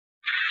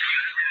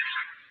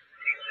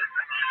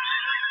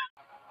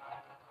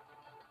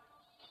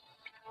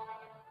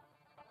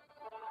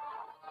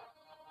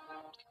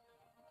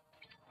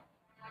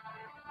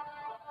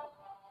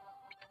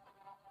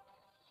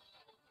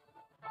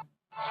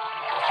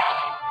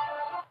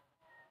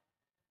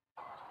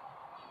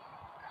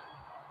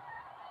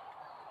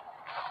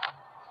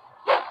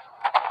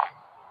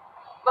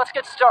let's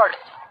get started.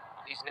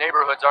 These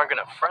neighborhoods aren't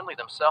gonna friendly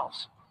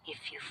themselves.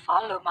 If you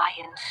follow my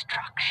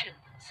instructions,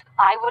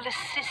 I will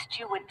assist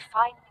you in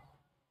finding.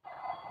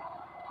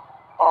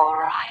 All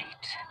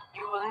right.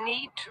 You will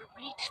need to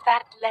reach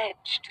that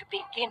ledge to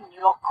begin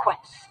your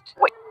quest.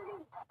 Wait.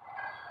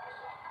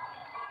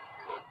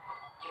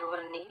 You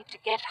will need to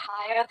get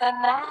higher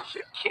than that.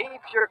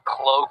 Keep your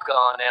cloak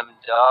on,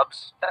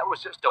 M-dubs. That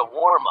was just a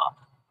warm-up.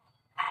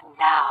 And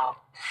now,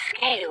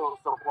 scale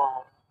the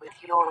wall with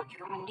your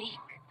unique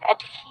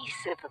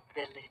adhesive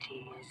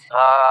abilities.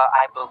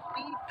 I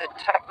believe the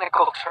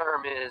technical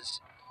term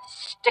is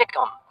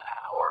stickum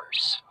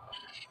powers.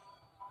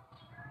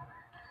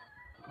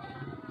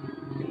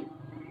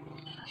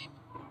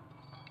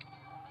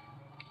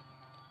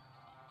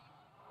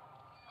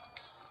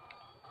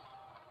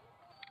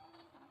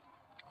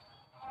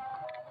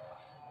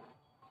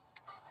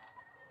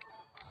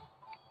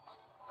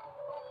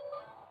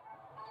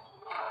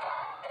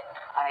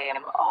 I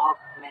am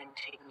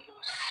augmenting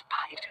your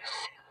spider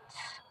sense.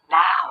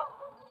 Now,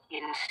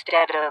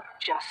 instead of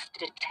just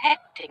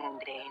detecting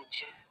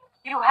danger,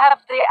 you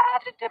have the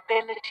added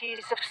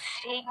abilities of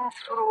seeing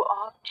through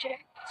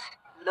objects,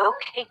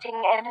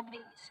 locating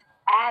enemies,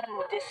 and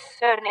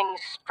discerning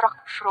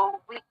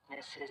structural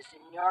weaknesses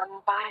in your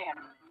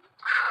environment.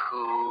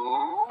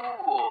 Cool.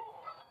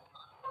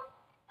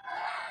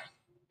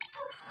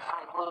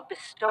 I will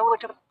bestow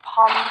it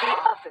upon the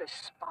other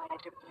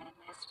Spider-Men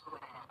as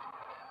well.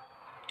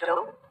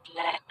 Don't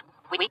let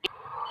weak.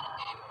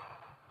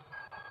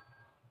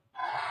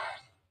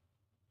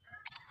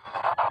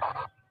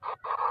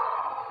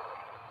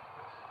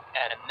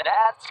 And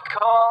that's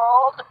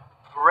called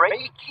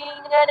breaking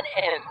and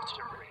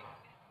entering.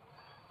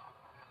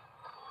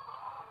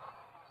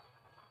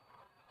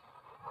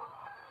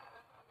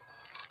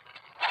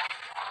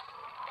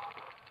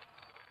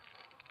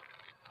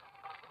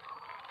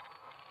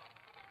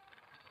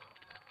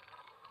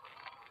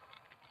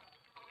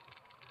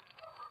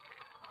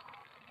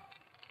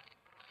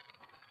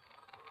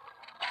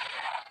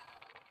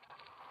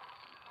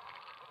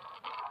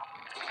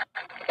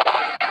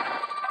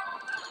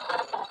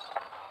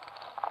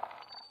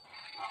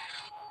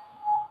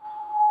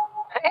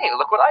 Hey,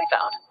 look what I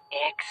found.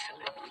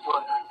 Excellent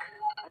work.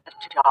 A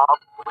job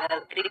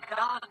well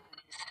begun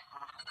is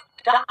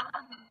half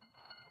done.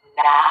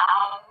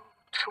 Now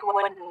to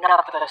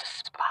another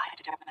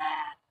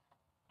Spider-Man,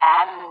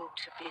 and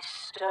to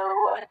bestow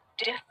a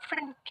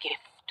different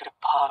gift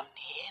upon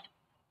him.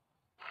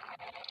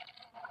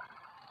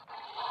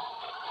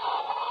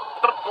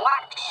 The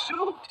black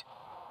suit?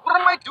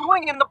 What am I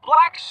doing in the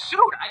black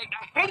suit?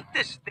 I hate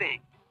this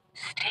thing.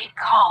 Stay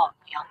calm,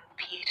 young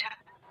Peter.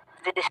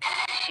 This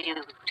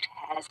suit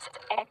has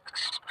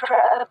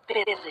extra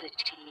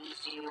abilities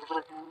you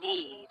will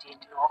need in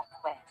your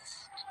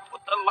quest.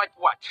 Like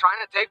what? Trying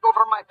to take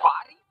over my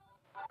body?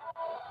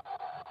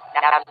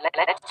 Now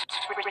let's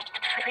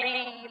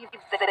retrieve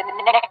the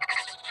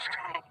next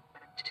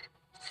fragment.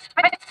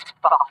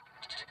 Spot.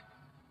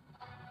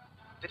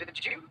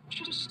 Did you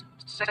just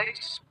say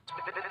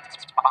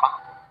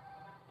spot?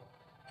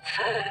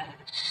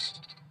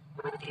 First,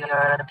 with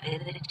your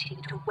ability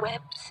to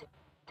web zip,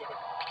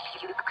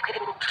 you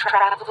can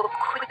travel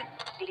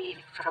quickly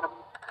from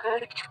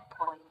perch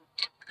point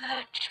to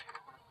perch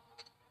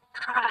point.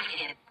 Try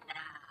it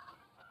now.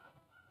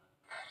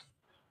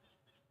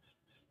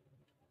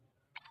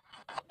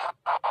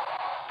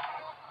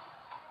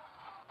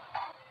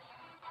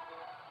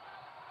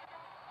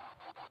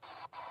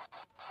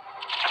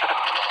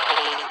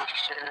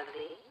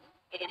 Occasionally,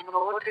 in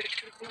order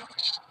to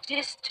reach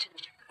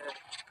distant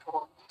perch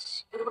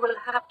points, you will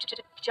have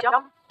to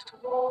jump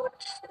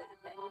towards them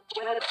and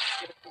web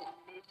zip in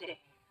midair.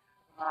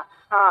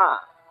 Uh-huh.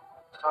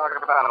 Talk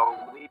about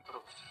a leap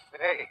of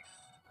faith.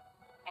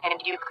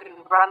 And you can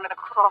run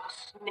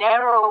across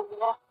narrow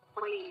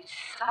walkways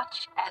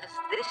such as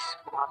this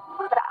one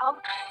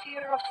without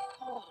fear of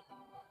falling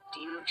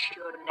due to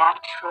your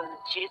natural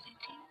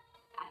agility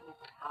and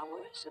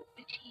powers of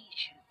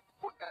adhesion.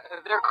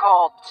 They're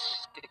called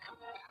stickum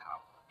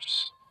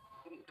powers.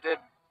 Did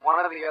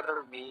one of the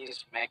other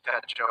me's make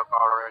that joke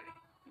already?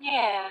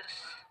 Yes,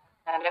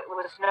 and it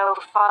was no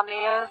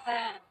funnier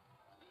then.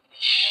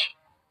 Shh.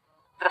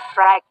 The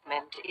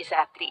fragment is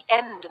at the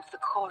end of the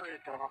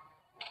corridor.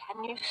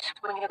 Can you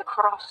swing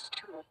across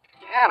to it?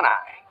 Can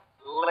I?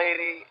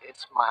 Lady,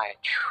 it's my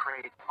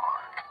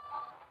trademark.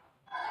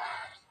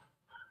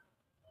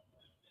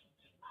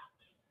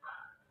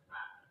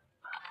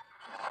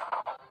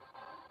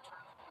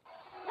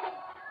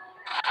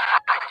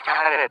 I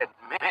gotta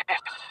admit,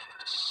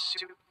 the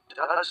suit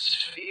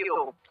does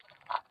feel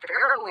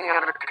fairly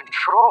under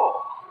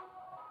control.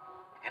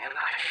 And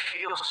I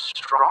feel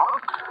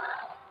stronger,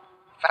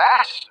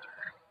 faster.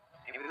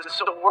 Maybe this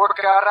will work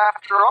out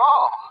after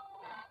all.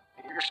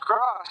 Fingers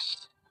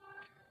crossed.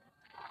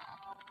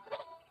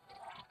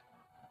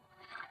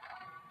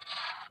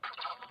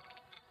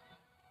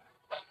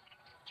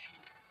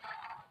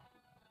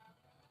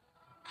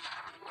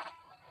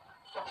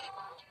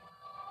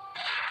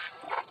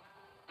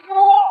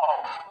 Whoa!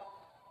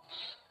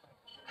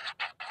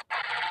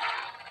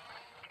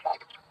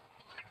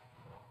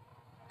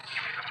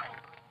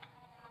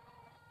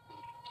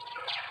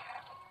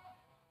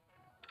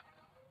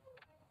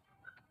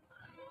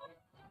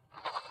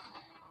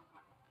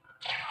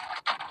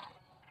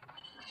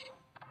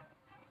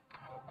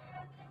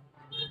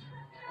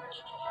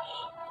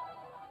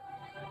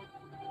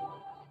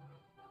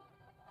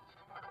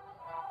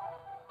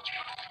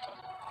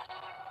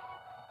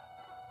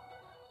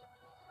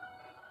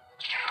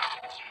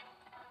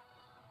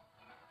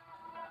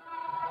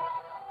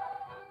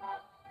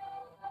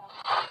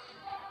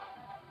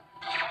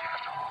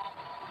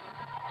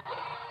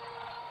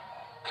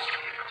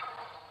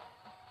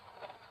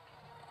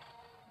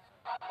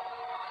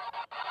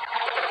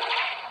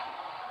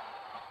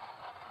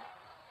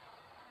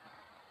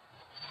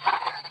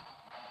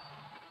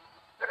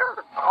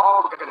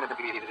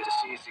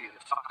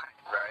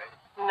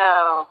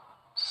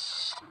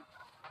 knows.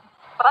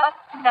 But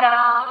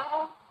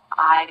now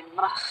I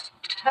must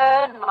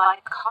turn my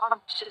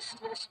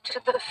consciousness to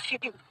the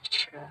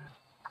future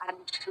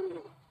and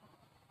to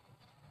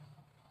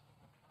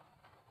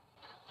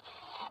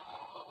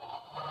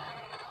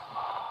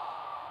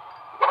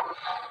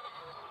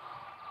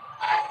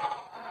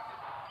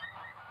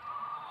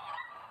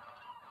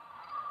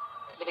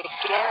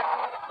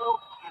Miguel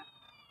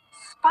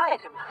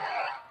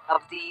Spiderman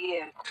of the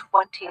year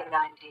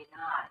 2099.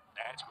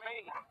 That's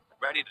me.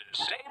 Ready to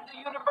save the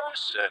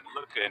universe and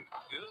looking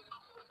good.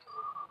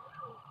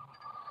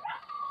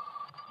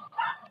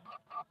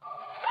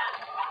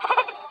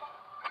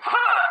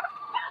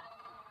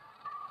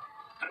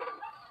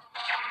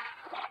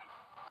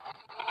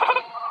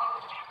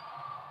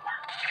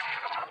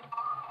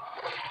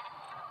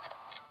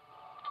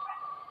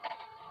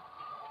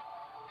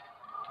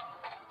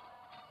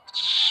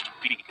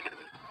 Speaking of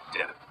the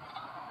devil,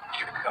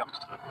 here comes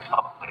the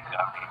public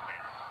argument.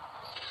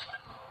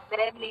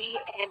 Many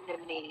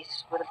enemies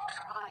will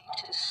try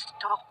to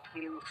stop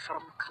you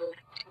from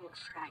collecting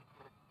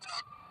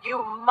fragments. You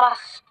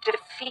must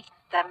defeat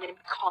them in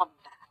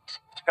combat.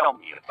 Tell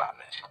me about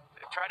it. I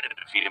tried to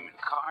defeat him in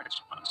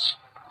cards once.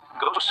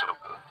 Go so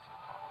good.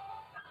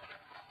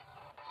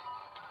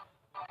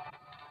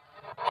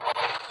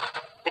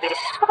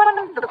 This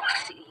one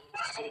looks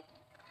easy.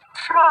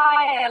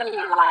 Try a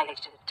light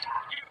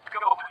attack. You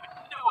go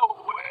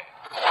nowhere.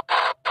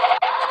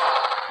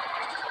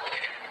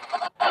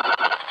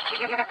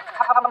 Here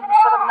comes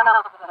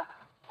another.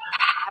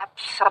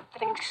 Perhaps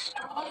something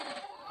strong.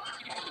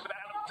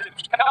 Battle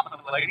tips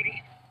coming, lady.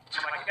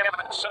 Like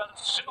Kevin Sun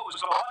Tzu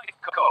is a life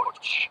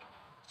coach.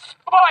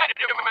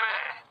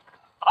 Spiderman!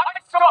 I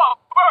saw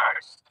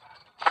first!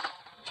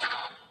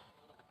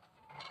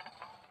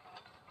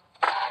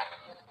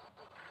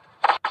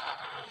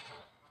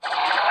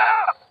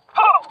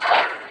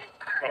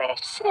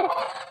 Impressive.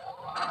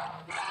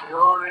 With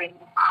your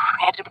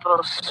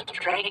incredible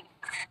strength,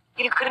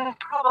 you can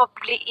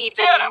probably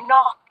even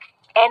knock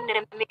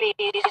enemies into the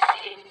air.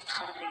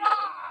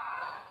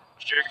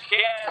 Sure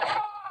can.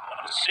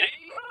 Wanna see?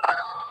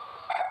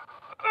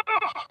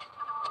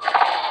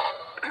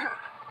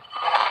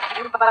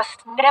 You must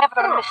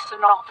never miss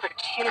an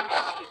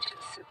opportunity to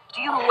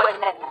subdue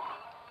an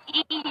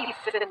enemy,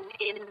 even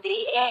in the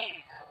air.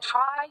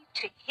 Try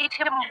to hit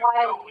him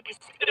while he's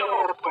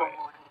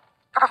airborne.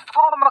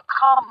 Perform a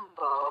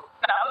combo.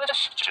 Now this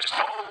is just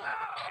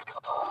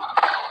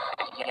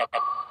yet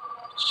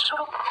so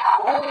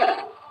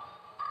cool.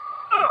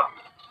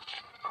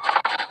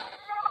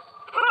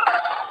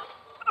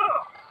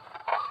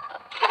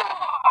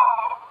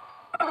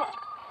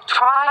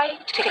 Try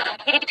to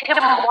hit him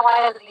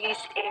while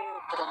he's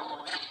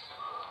airborne.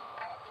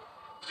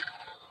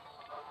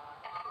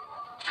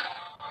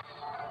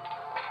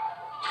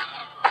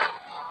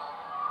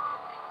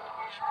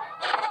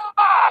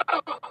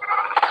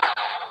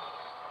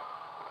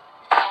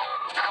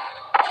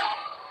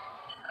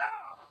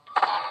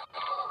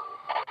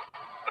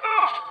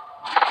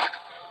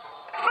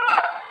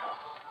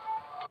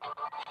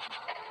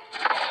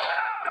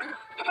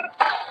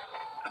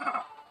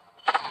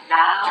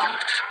 Now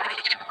try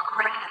to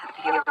grab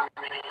your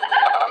ring.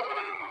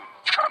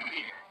 Come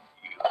here,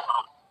 you.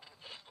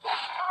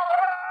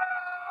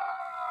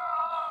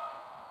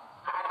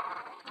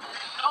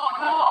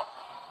 No.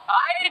 I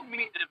didn't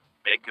mean to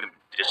make him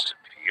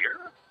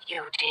disappear.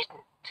 You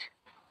didn't.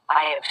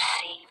 I have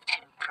saved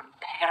him from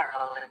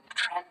peril and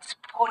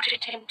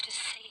transported him to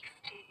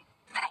safety,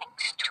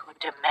 thanks to a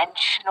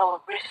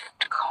dimensional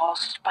rift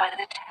caused by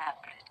the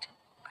tablet.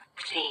 But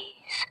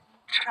please,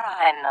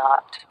 try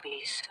not to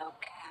be so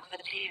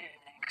cavalier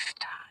next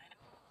time.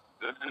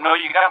 Good to know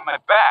you got my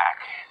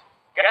back.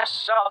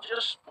 Guess I'll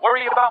just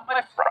worry about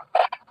my front.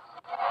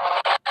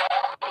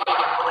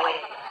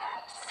 Beware,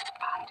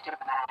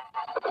 Spider-Man.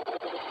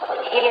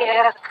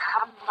 Here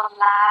come the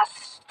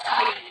last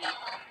three.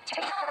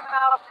 Take them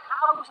out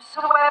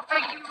howsoever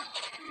you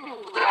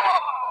choose.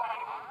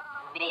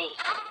 Me.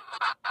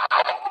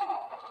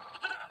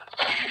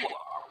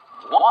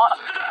 One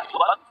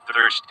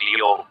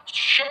bloodthirsty old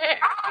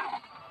chick.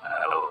 I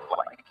don't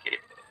like it.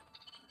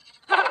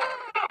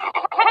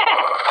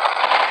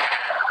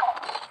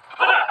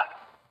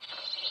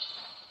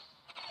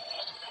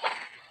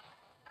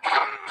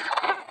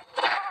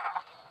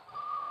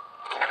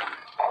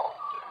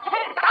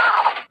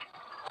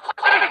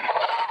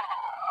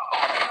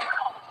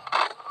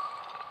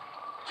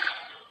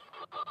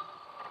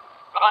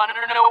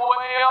 Running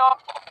away up.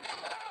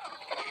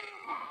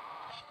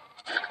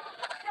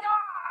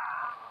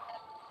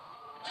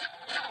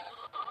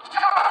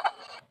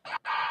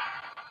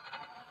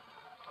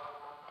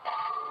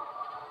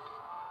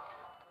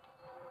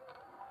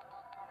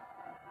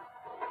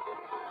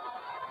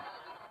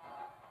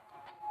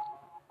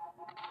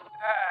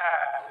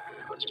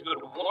 It was a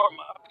good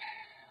warm-up.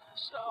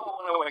 So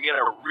when do I get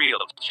a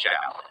real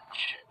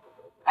challenge?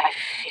 I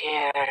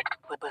fear it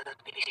will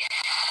be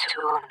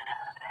sooner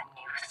than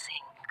you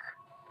think.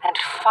 And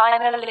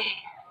finally,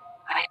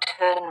 I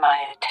turn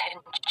my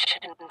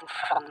attention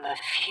from the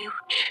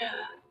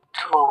future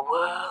to a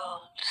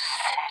world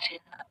set in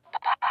the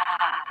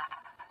past.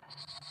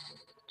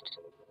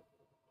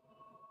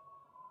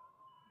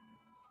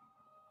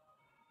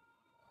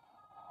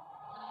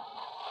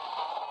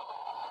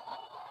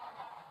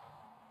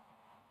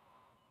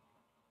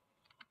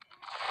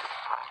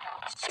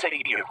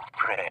 Say your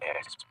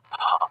prayers,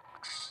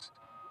 punks.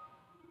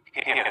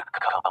 Here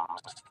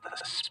comes the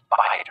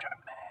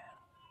Spiderman.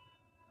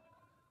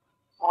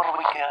 What do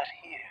we got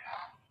here?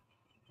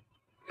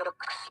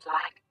 Looks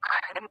like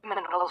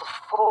criminal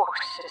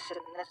forces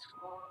in this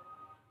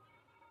world.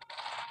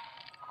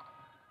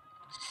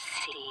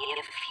 See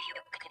if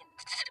you can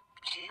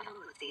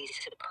subdue these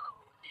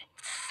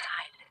opponents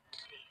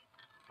silently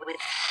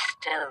with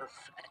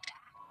stealth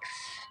attacks.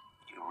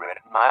 You read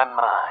my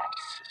mind,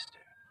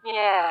 sister.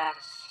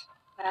 Yes,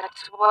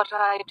 that's what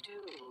I do.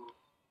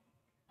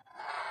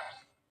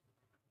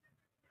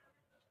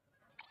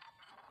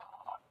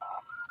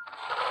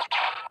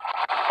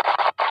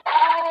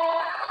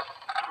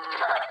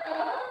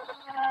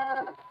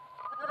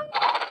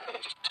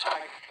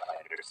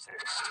 Typewriters,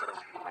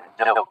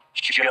 they're no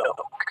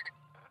joke.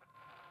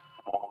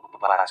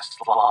 Won't last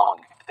long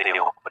if they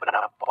open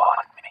up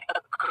on me.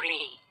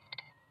 Agreed.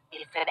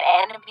 If an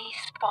enemy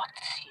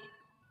spots you,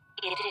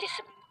 it is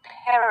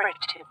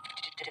imperative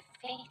to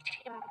defeat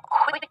him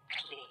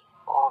quickly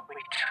or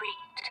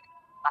retreat,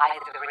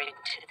 either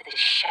into the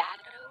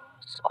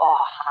shadows or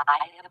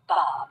high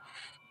above.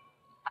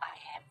 I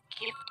have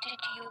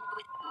gifted you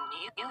with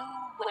new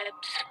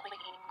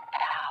web-swinging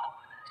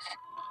powers.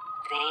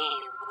 They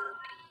will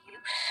be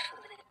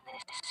useful in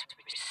this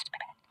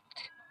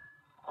respect.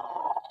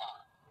 Oh,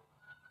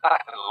 I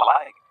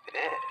like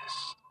this.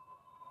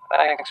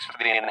 Thanks for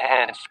the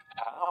enhanced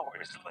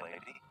powers,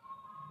 lady.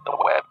 The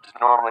webs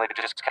normally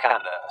just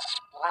kinda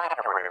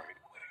splatter everywhere.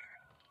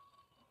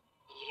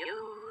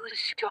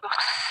 Use your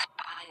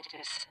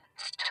spider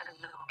sense to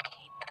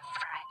locate the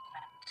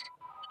fragment.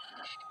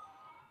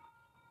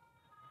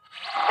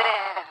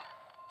 There,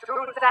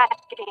 through that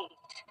gate.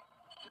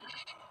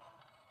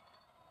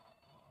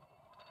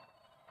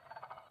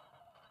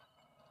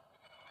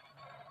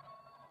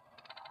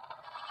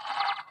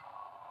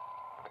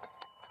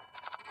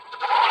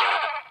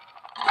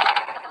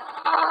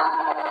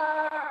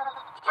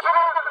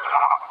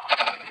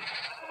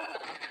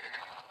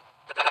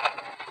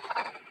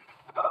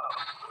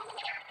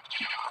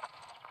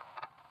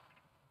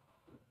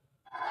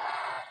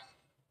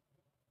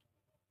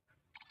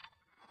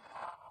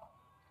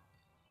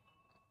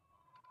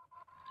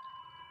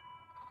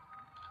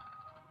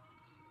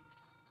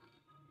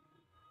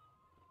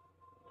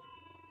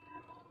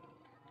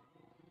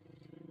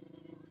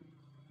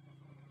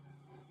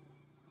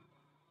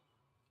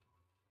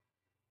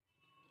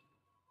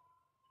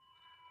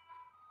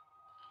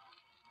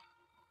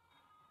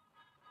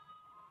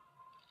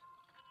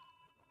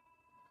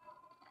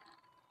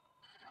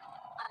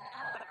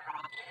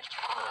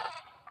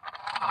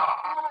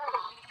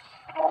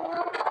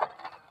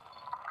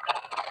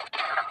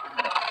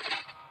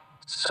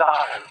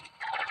 Sorry,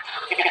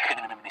 you're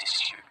gonna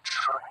miss your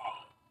train.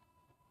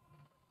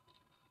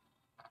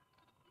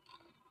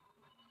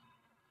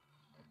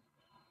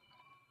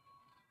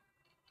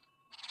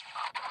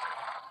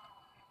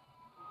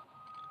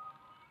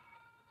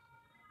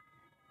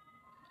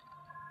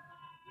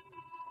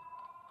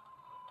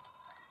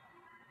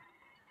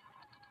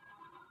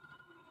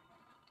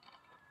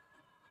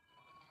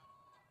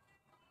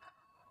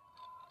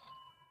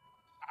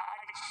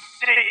 I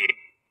see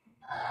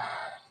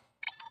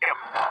him,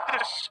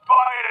 the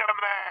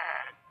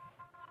Spider-Man.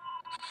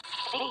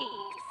 Flee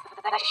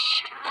for the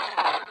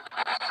shadow.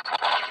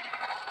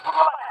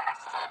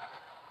 Blast!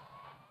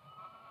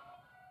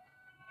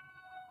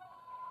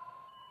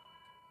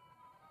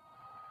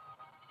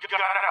 You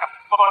gotta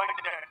find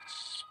that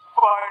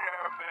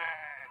Spider-Man.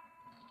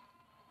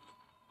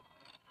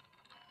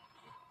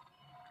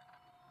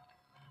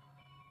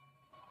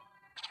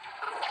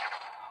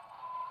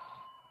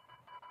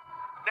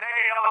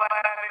 Nail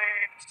that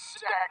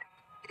insect.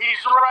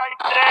 He's right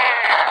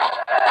there.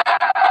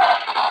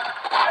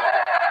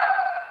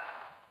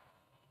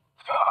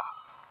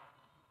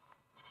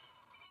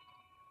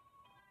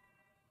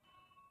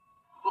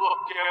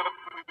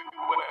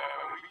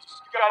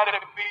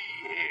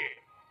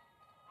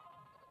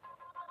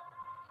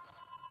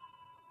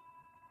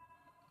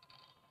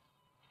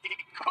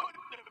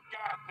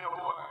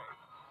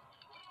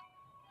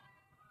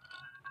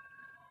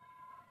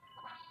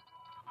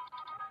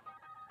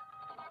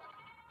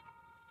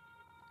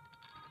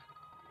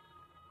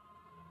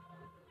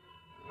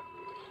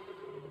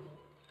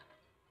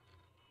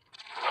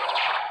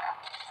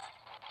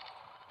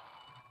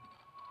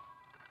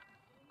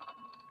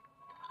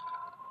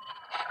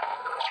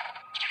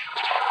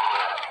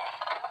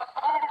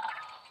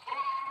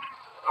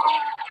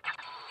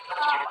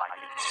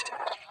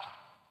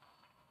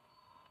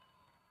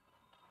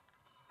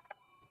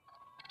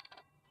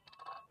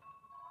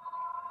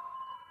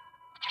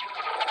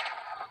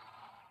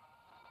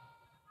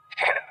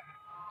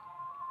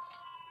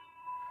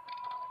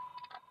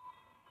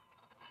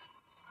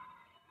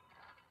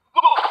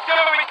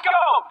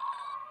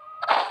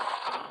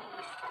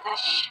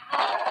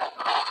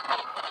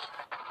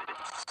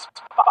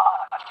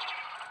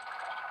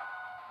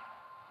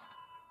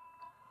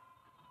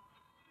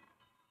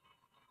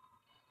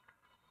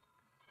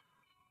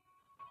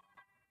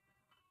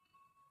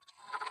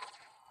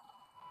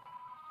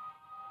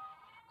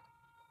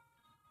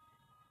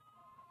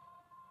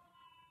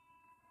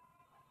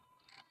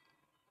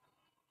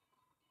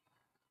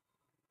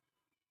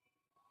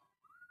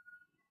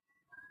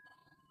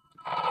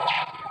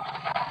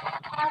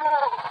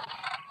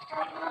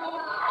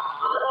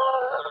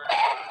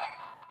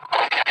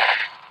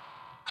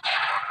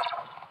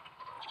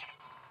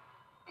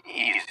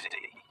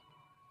 Easy.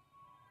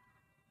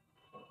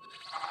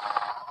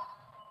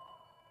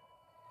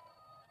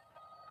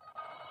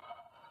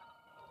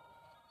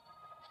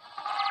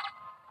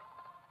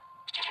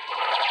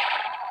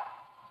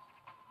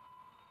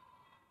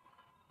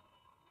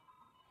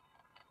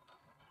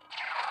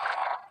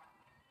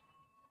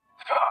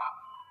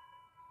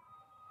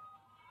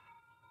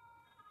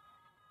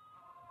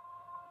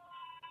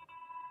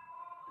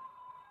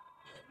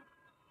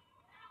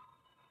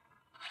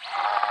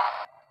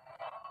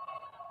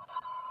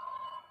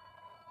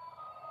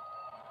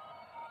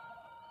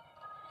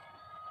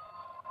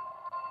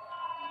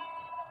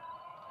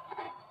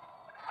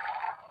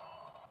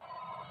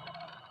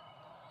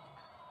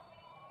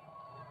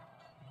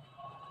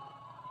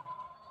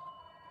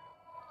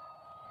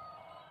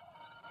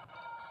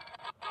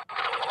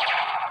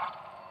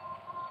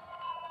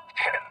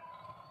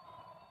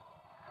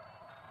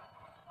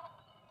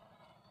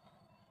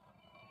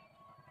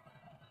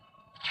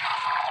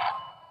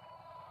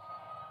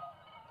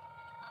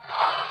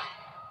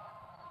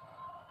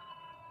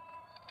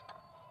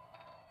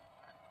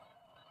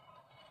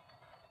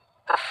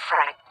 The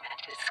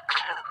fragment is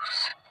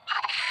close.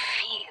 I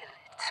feel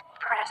its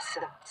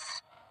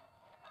presence.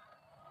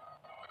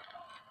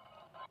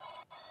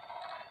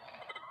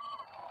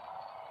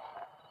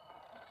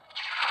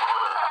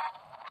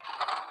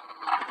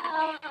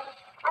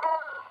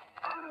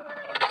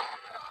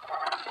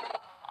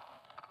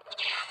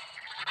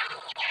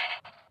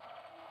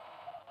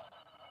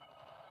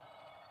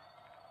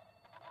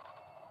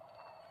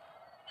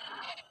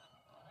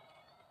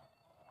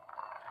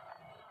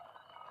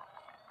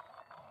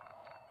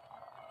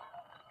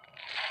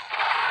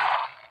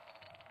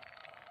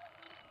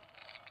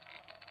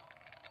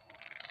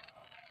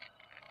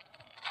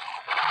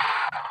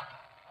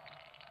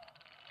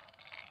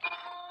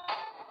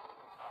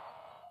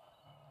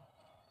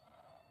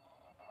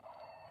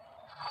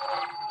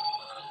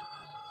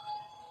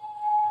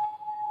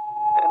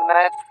 And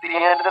that's the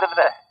end of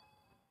that.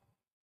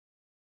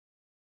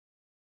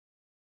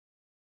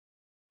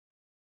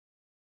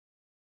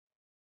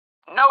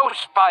 No,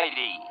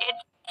 Spidey,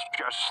 it's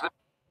just the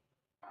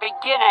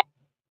beginning.